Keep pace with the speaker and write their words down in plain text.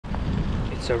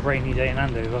It's a rainy day in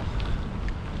Andover.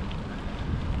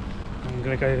 I'm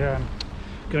gonna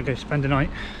go spend the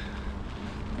night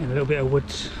in a little bit of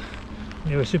woods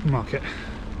near a supermarket.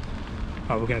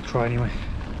 Oh, we're gonna try anyway.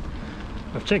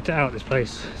 I've checked it out, this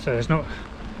place, so it's not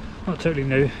totally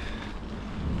new.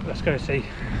 Let's go see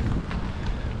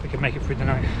if we can make it through the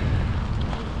night.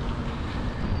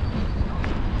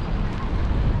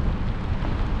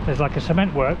 There's like a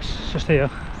cement works just here.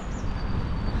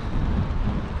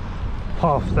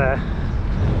 Path there.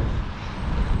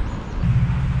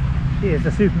 Here's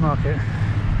the supermarket.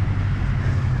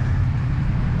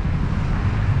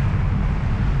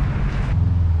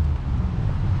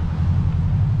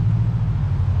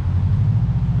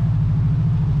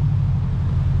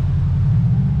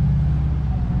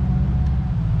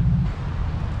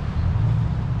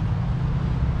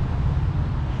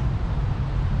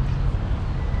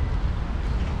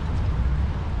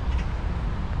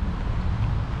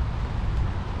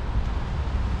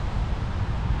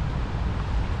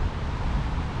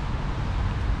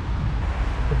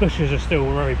 The bushes are still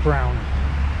very brown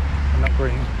and not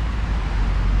green.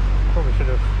 Probably should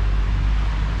have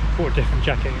bought a different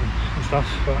jacket and stuff,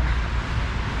 but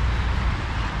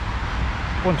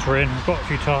once we're in, we've got a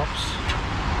few tarps.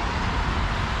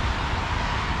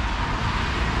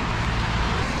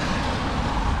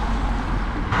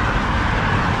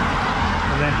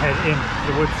 And then head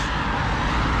into the woods.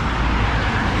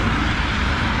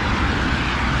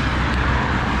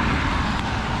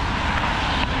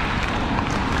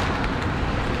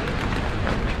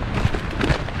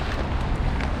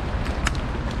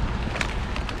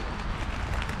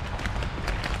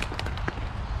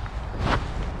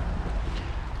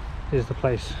 Here's the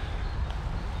place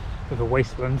with a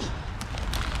wasteland.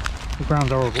 The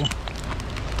ground's horrible.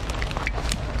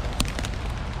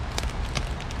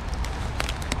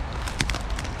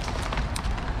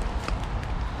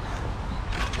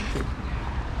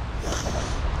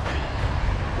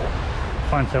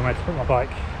 Find somewhere to put my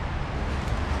bike.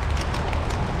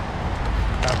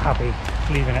 I'm happy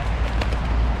leaving it.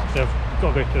 So I've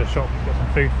got to go to the shop and get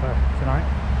some food for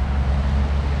tonight.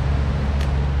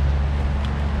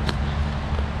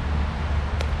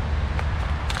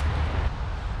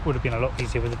 Would have been a lot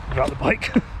easier without the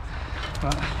bike.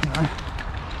 But, you know,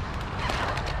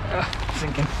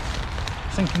 sinking.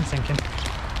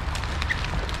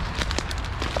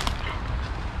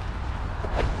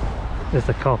 There's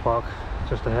the car park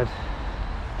just ahead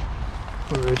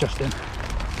where we were just in.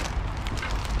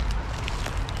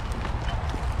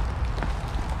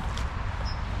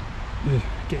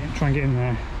 Try and get in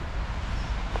there.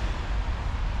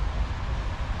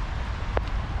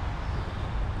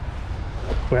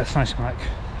 Where it's nice and like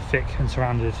thick and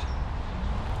surrounded.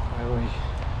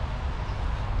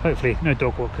 Hopefully no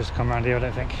dog walkers come around here, I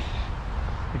don't think.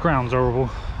 The ground's horrible.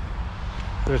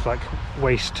 There's like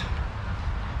waste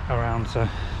around, so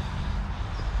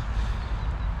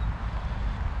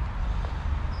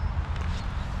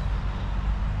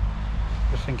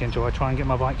just thinking, do I try and get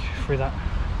my bike through that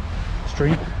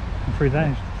stream and through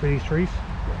there, through these trees?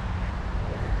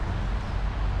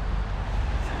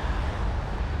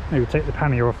 Maybe take the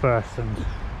pannier off first and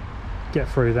get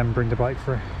through, then bring the bike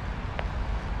through.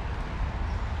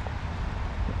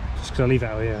 Just because I leave it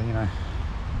out here, you know.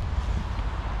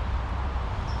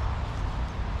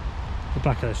 The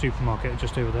back of the supermarket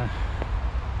just over there.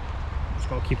 Just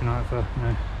got to keep an eye out for, you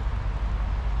know,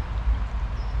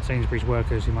 Sainsbury's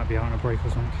workers who might be out on a break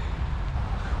or something.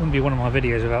 Wouldn't be one of my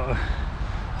videos without a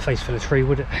face full of tree,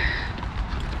 would it?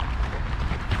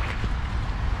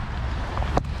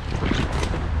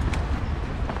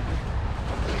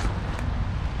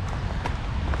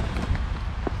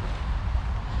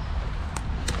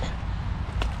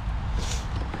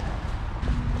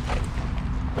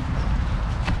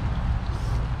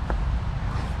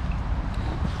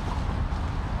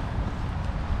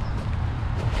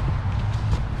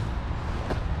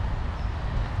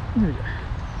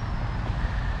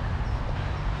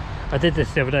 I did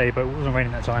this the other day, but it wasn't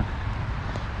raining that time.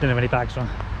 Didn't have any bags on.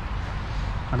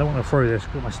 I don't want to throw this,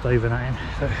 put my stove and that in,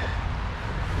 so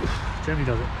gently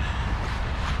does it.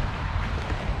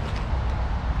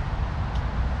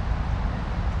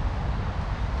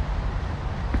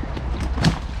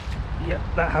 Yep,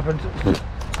 that happened.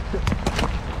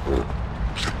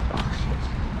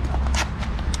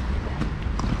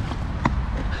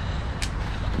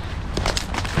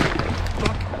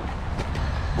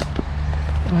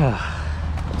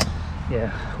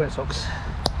 Yeah, wet socks.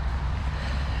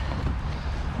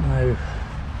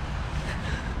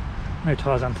 No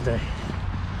Tarzan today.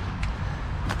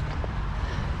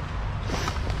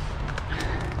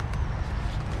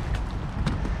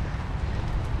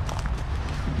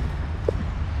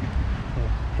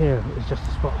 here is just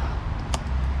a spot.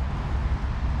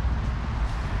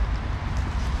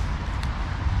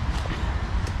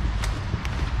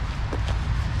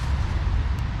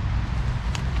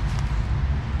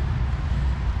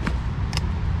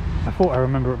 I thought I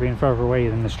remember it being further away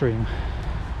than the stream,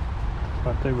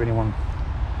 but I don't really want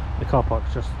the car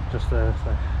park's just there,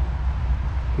 so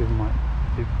people might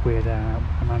be weirded out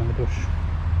a man in the bush.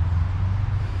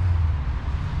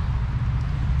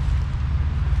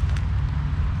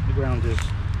 The ground is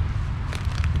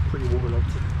pretty waterlogged.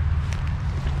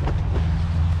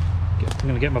 I'm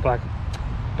going to get my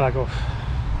bag off,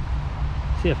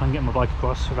 see if I can get my bike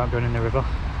across without going in the river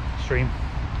stream,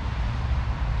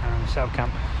 and set up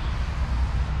camp.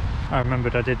 I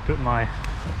remembered I did put my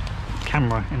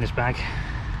camera in this bag.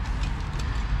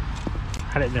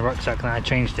 Had it in the rucksack and I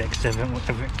changed it because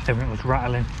everything was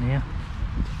rattling in here.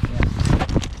 Yeah.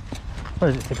 I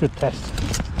suppose it's a good test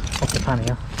of the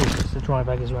pannier. It's a dry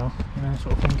bag as well, you know,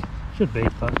 sort of thing. Should be,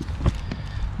 but you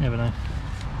never know.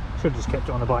 Should have just kept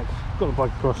it on the bike. Got the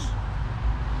bike across.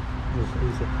 Just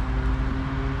easy.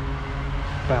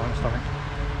 Balanced on it.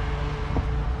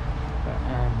 But,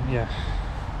 yeah.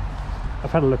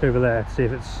 I've had a look over there to see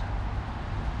if it's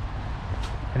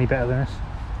any better than this.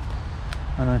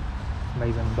 I know,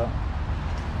 amazing, but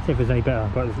see if it's any better.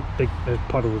 But there's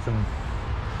puddles and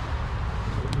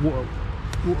water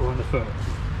on the foot,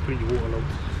 completely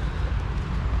waterlogged.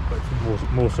 But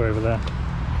it's more so over there.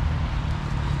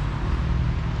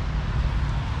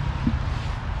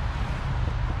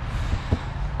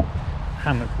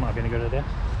 Hammock might have been a good idea,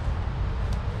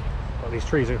 but these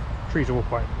trees are all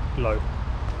quite low.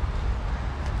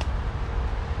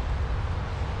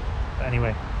 But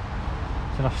anyway,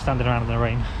 it's enough standing around in the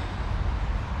rain.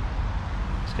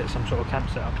 Let's get some sort of camp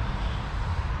set up.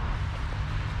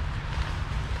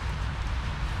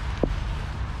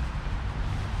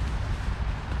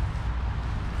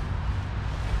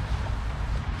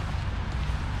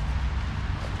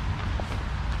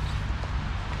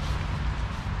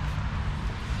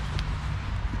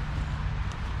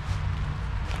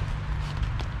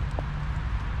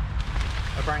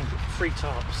 I bring 3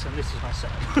 tarps and this is my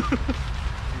setup. You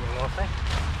will laugh, eh?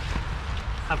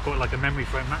 I've got like a memory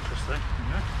foam mattress though, you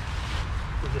know,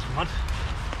 with this mud.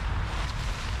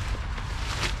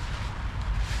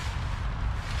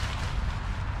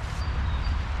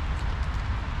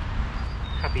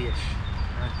 Happy-ish,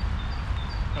 you know?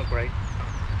 Not great.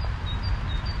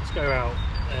 Let's go out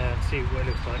and see what it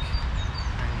looks like,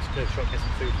 and let's go shop, get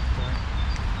some food. Right?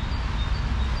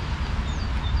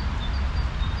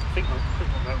 I think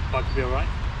my bike will be alright.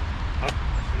 I've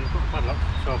got padlock,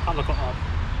 so I'll padlock it up.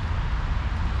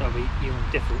 That'll be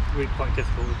really quite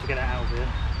difficult to get it out of here.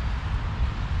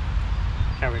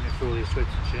 Carrying it through all these twigs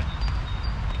and shit.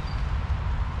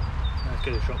 Let's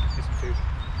go to the shop, get some food.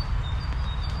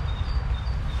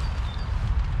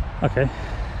 Okay.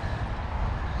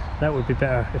 That would be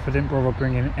better if I didn't bother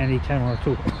bringing any camera at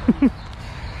all.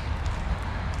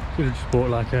 Should have just bought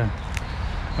like a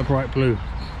bright blue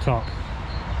tarp.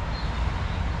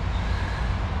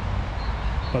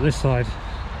 But this side,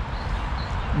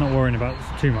 I'm not worrying about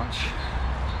too much.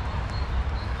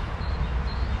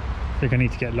 I think I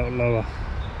need to get a lot lower.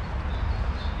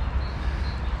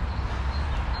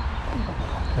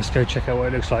 Let's go check out what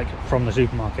it looks like from the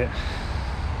supermarket.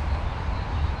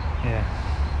 Yeah,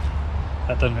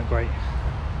 that doesn't look great.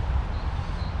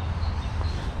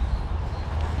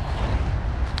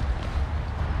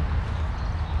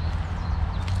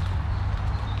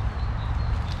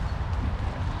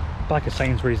 Back at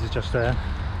Sainsbury's is just there.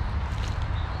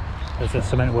 There's the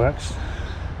cement works,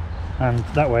 and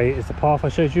that way is the path I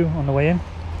showed you on the way in,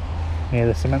 near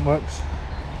the cement works.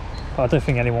 But I don't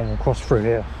think anyone will cross through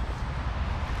here.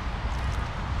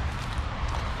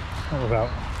 Not without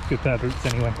a good pair of boots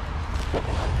anyway.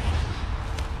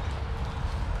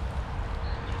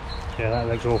 Yeah, that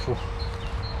leg's awful.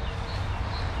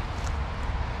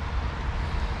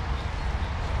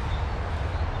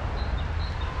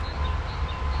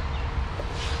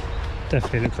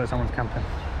 Definitely looks like someone's camping.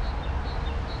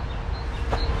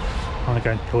 I'm gonna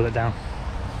go and pull it down.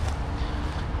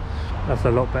 That's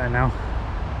a lot better now.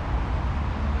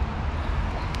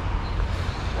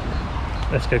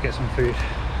 Let's go get some food.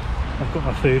 I've got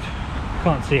my food.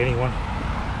 Can't see anyone.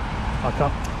 I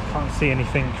can't see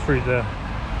anything through the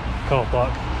car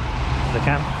park, the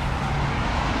camp.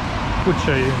 Would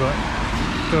show you, but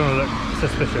it's gonna look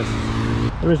suspicious.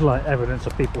 There is like evidence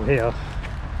of people here.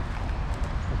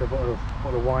 A bottle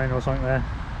of wine or something there,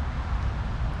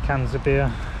 cans of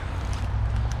beer,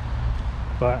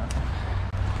 but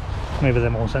maybe they're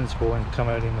more sensible and come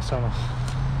early in the summer.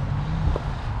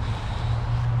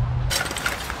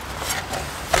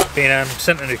 I've been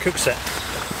sent a new cook set.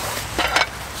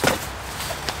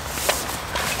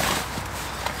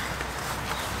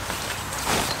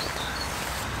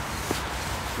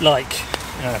 Like,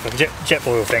 you know, like a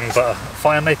Jetboil thing, but a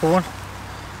fire maple one.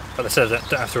 But they said I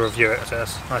don't have to review it, so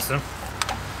that's nice of them.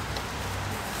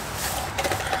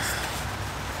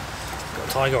 Got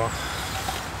a Tiger on.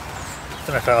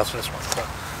 Don't know if I asked for this one, but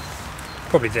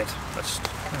probably did. But just,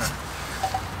 you know.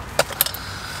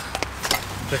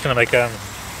 Just gonna make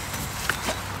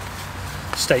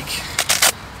steak,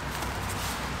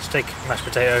 mashed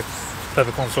potato,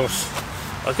 peppercorn sauce.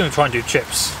 I was gonna try and do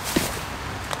chips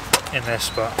in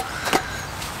this, but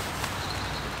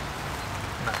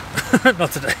no,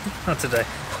 not today. Not today.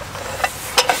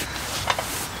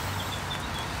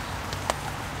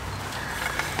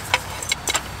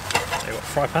 There you got a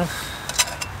fry pan,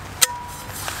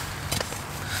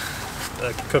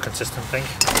 the cooking system thing,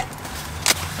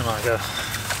 and like a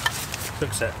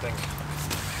cook set thing,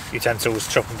 utensils,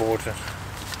 chopping board, and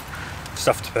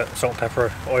stuff to put salt,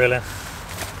 pepper, oil in.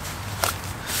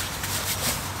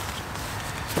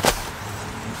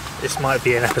 This might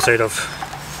be an episode of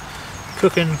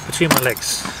cooking between my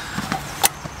legs.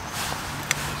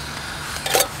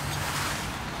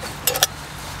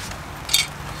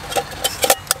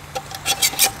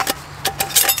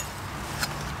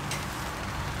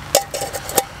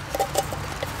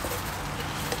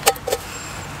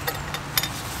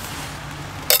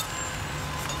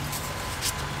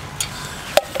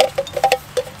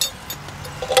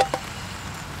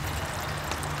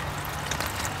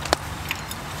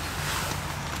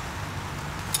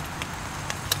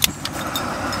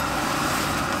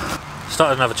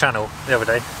 Started another channel the other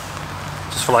day,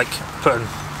 just for like putting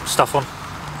stuff on.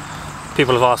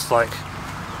 People have asked like,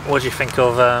 what do you think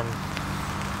of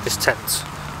this tent?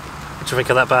 What do you think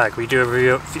of that bag? We do a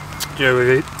review,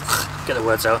 get the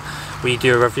words out, we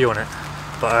do a review on it.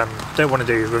 But don't want to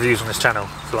do reviews on this channel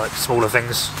for like smaller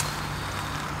things,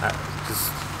 because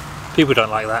people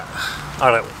don't like that. I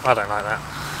don't like that.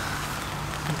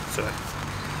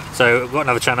 So I've got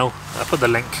another channel. I'll put the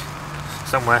link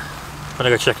somewhere. I'm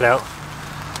gonna go check it out.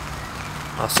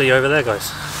 I'll see you over there, guys.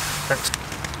 Thanks.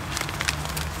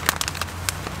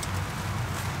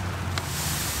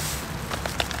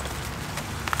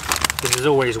 This is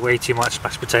always way too much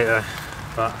mashed potato,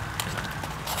 but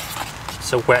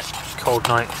it's a wet, cold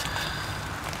night.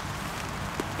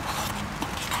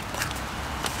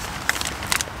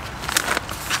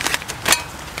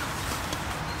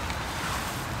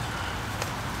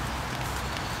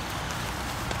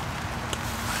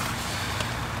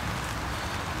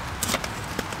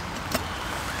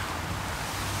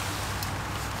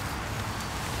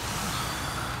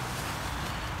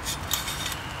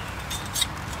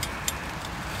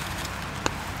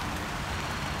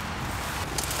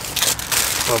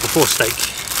 Well, before steak,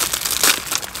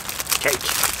 cake.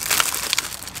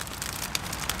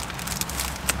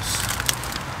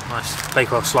 Nice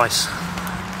Bakewell slice.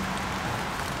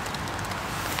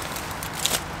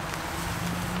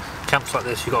 Camps like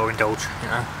this, you got to indulge, you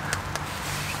know.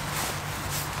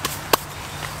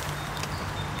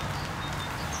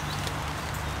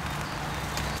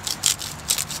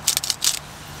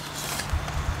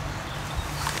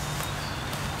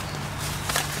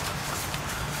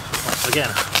 Again,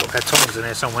 I've got a pair of tongs in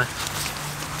here somewhere.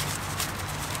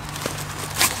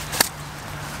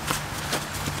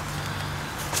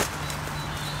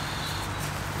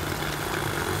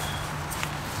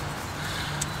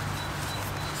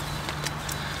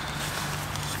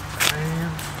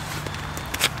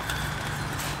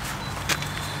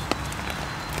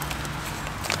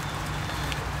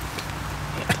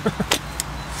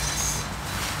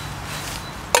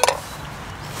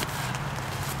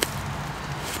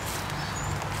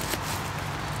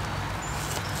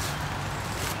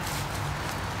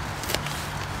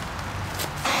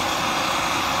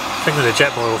 The thing with the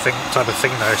Jetboil thing, type of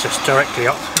thing though, it's just directly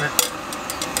up, isn't it?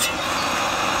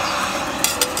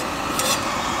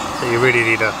 So you really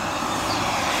need a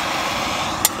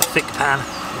thick pan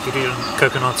if you're doing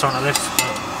cooking on something like this.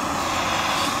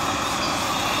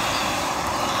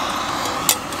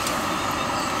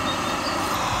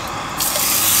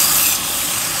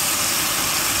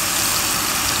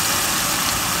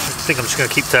 I think I'm just going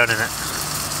to keep turning it.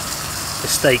 The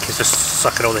steak is just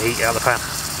sucking all the heat out of the pan.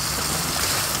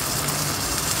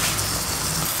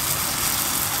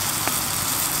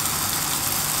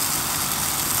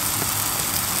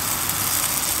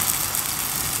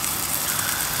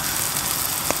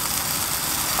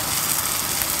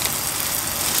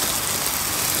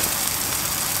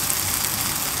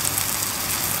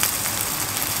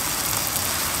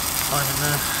 Fine in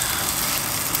there.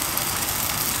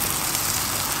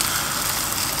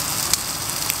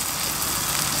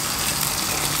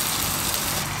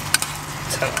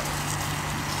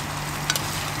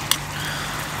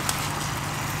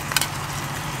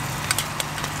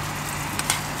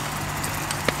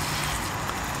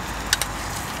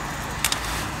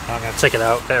 gonna take it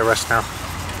out, let it rest now.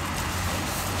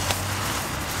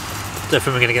 Don't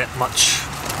think we're gonna get much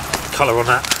colour on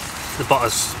that. The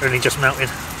butter's only just melted.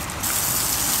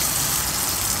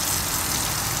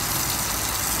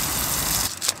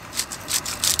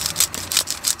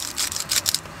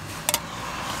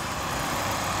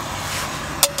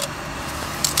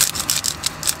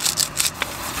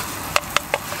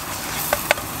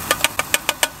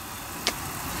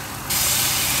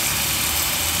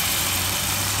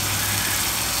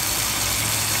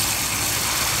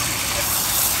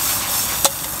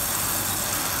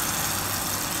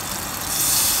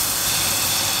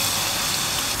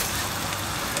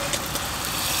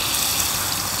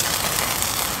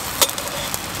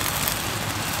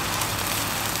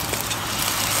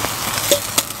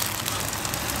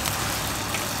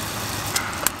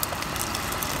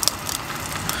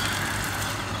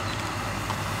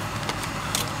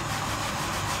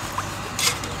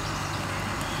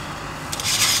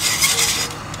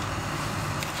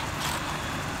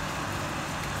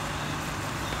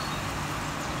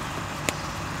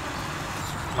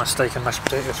 My steak and mashed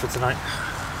potatoes for tonight.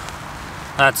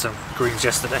 I had some greens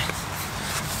yesterday,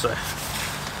 so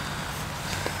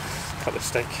cut the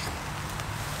steak.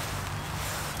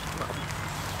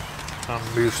 I'll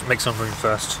make some room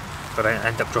first, but I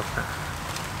end up dropping it.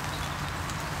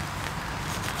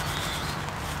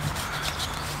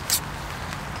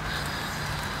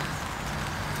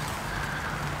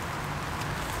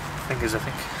 Fingers, I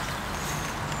think.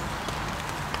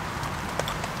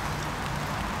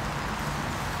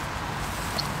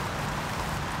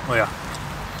 Oh yeah.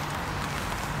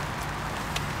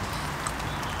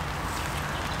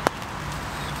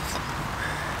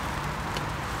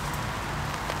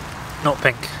 Not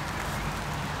pink,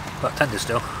 but tender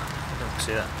still. I don't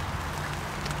see that.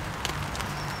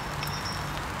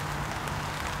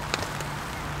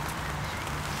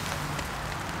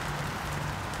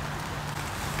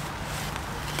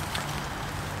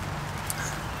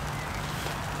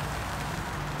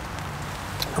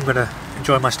 I'm gonna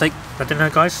enjoy my steak for dinner,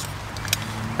 guys.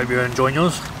 Hope you're enjoying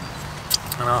yours,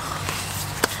 and I'll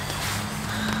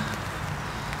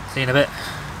see you in a bit.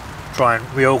 Try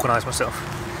and reorganise myself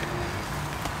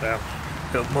so a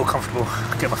bit more comfortable,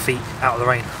 get my feet out of the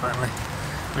rain finally.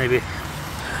 Maybe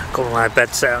got my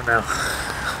bed set out now.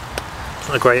 It's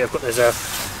not great. I've got there's a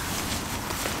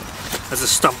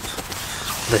stump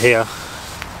under here, so I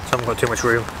haven't got too much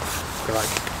room. Go like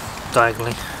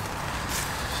diagonally.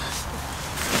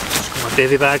 My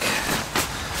bivy bag,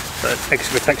 but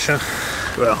extra protection.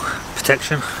 Well,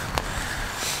 protection.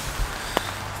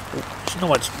 There's not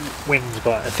much wind,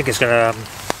 but I think it's gonna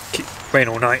keep rain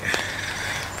all night.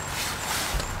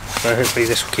 So hopefully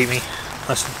this will keep me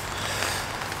nice.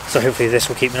 Hopefully this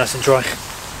will keep me nice and dry.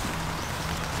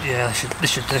 Yeah, this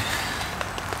should do.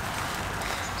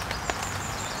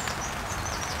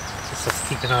 Just have to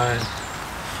keep an eye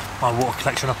on my water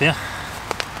collection up here.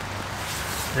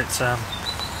 It's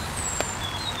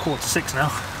 5:45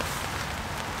 now.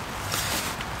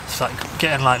 It's like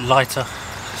getting like lighter.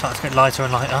 It's starting to get lighter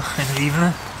and lighter in the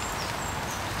evening.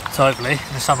 So hopefully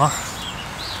in the summer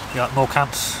you got more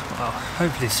camps. Well,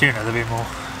 hopefully sooner there'll be more.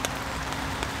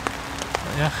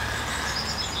 But yeah.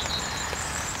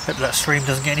 Hope that stream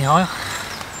doesn't get any higher.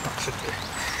 That should be.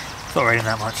 It's not raining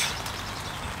that much.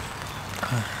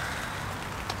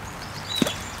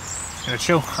 Gonna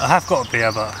chill. I have got a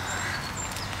beer, but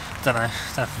don't know.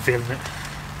 Don't have to feel it.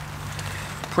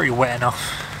 Pretty wet enough.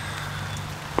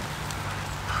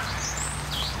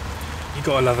 You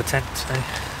gotta love a tent today.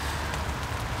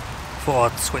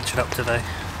 Thought I'd switch it up today.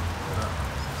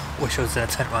 Wish I was in a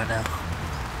tent right now.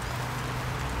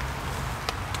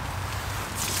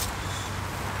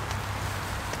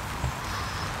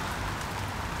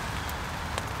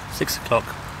 Six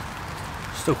o'clock.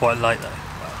 Still quite light though.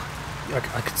 Well,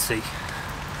 I could see.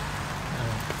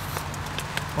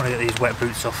 Want to get these wet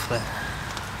boots off there.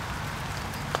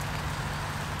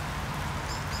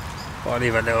 But I'll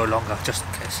leave it a little longer just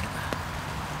in case.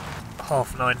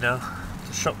 9:30 now.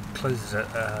 The shop closes at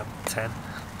 10.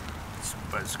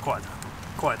 But it's quite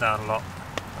down a lot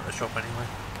at the shop anyway.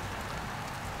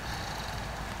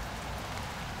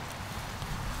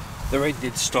 The rain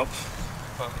did stop,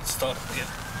 but it started again.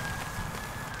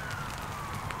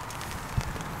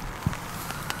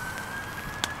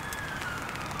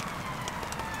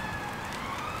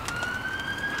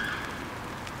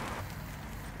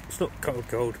 It's not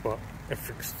cold, but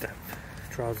everything's damp.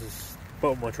 Trousers,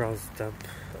 bottom of my trousers damp,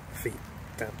 feet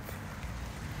damp.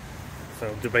 So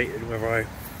I'm debating whether I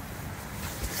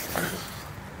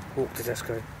walk to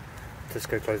Tesco.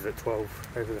 Tesco closes at 12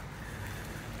 over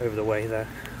the way there.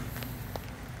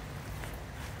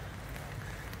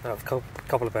 I have a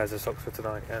couple of pairs of socks for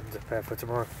tonight and a pair for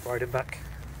tomorrow, riding back.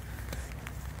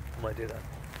 I might do that.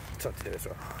 It's up to you as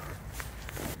well.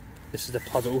 This is the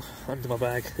puddle under my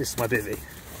bag. This is my bivvy.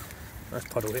 Nice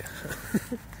puddle here.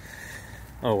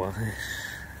 Oh well,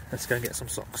 let's go and get some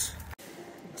socks.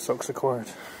 Socks acquired.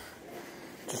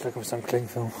 Just looking for some cling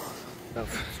film. Some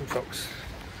socks,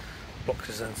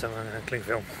 boxes and some cling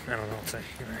film. And I'll say,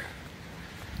 you know,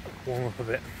 warm up a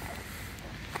bit.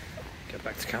 Get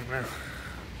back to camp now.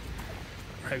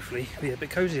 Hopefully be a bit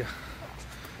cosier.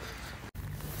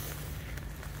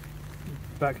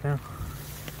 Back now.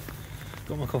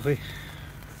 Got my coffee.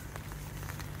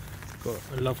 Got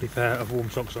a lovely pair of warm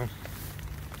socks on.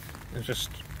 It's just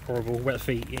horrible wet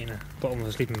feet in the bottom of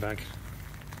the sleeping bag.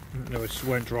 No, it just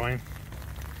weren't drying.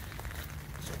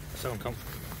 So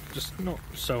uncomfortable. Just not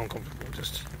so uncomfortable,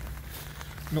 just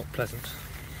not pleasant.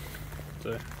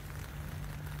 So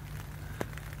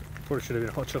probably should have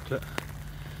been a hot chocolate. I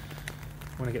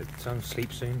want to get some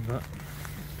sleep soon, but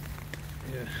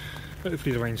yeah,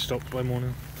 hopefully the rain stops by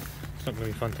morning. It's not going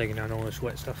to be fun taking down all this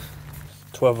wet stuff.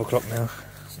 12 o'clock now,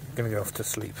 so I'm going to go off to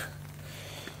sleep.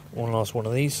 One last one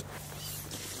of these.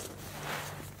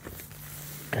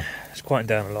 It's quieting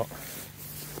down a lot,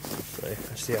 so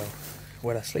let's see how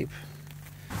well I sleep.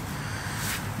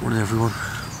 Morning everyone.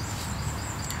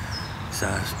 It's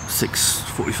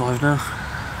 6:45 now.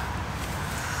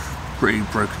 Pretty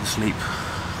broken sleep.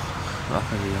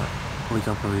 Maybe wake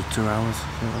up every 2 hours,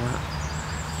 something like that.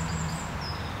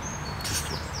 Just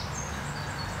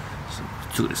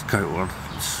took this coat on.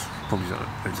 It's probably got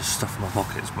loads of stuff in my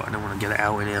pockets, but I don't want to get it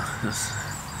out in here. Just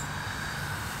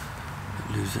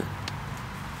lose it.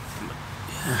 But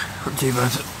yeah, not too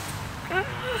bad.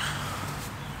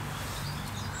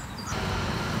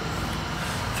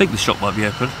 I think the shop might be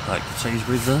open, like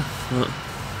Sainsbury's there, but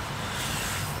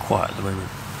quiet at the moment.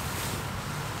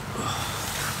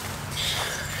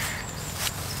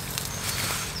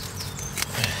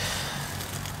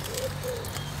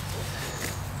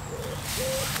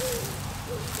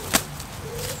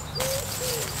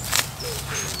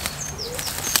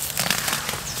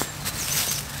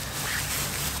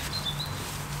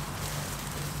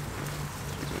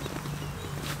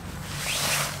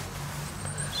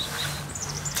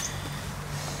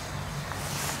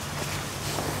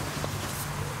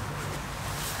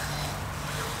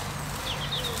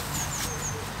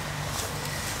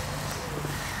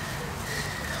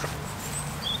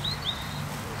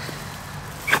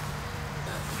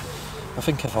 I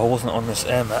think if I wasn't on this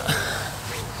air mat, I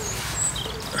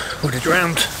would have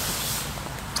drowned.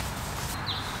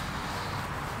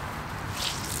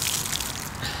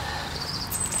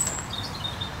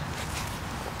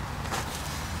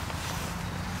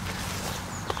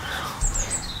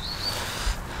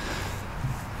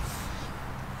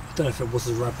 I don't know if it was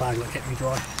the rub bag that kept me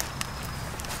dry.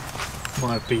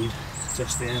 Might have been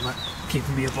just the air mat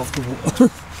keeping me above the water.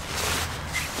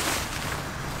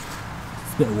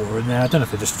 Bit of water in there. I don't know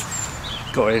if it just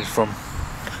got in from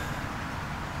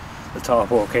the tarp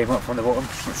or came up from the bottom,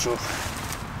 not sure.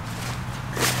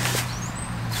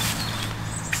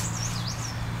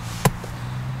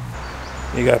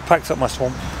 There you go, packed up my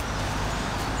swamp.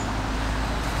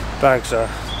 Bags are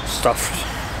stuffed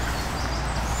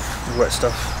with wet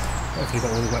stuff. Hopefully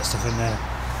got all the wet stuff in there.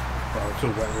 Well, it's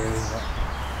all wet really, but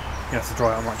you have to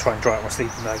dry it. I might try and dry out my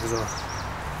sleeping bag as well.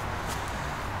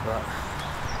 But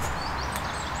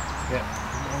yeah,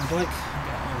 on the bike.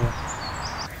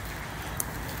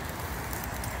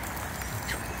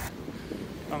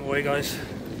 I'm away guys.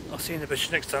 I'll see you in the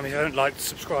bush next time. If you haven't liked,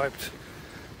 subscribed,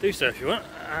 do so if you want,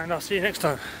 and I'll see you next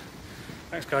time.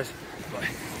 Thanks guys. Bye.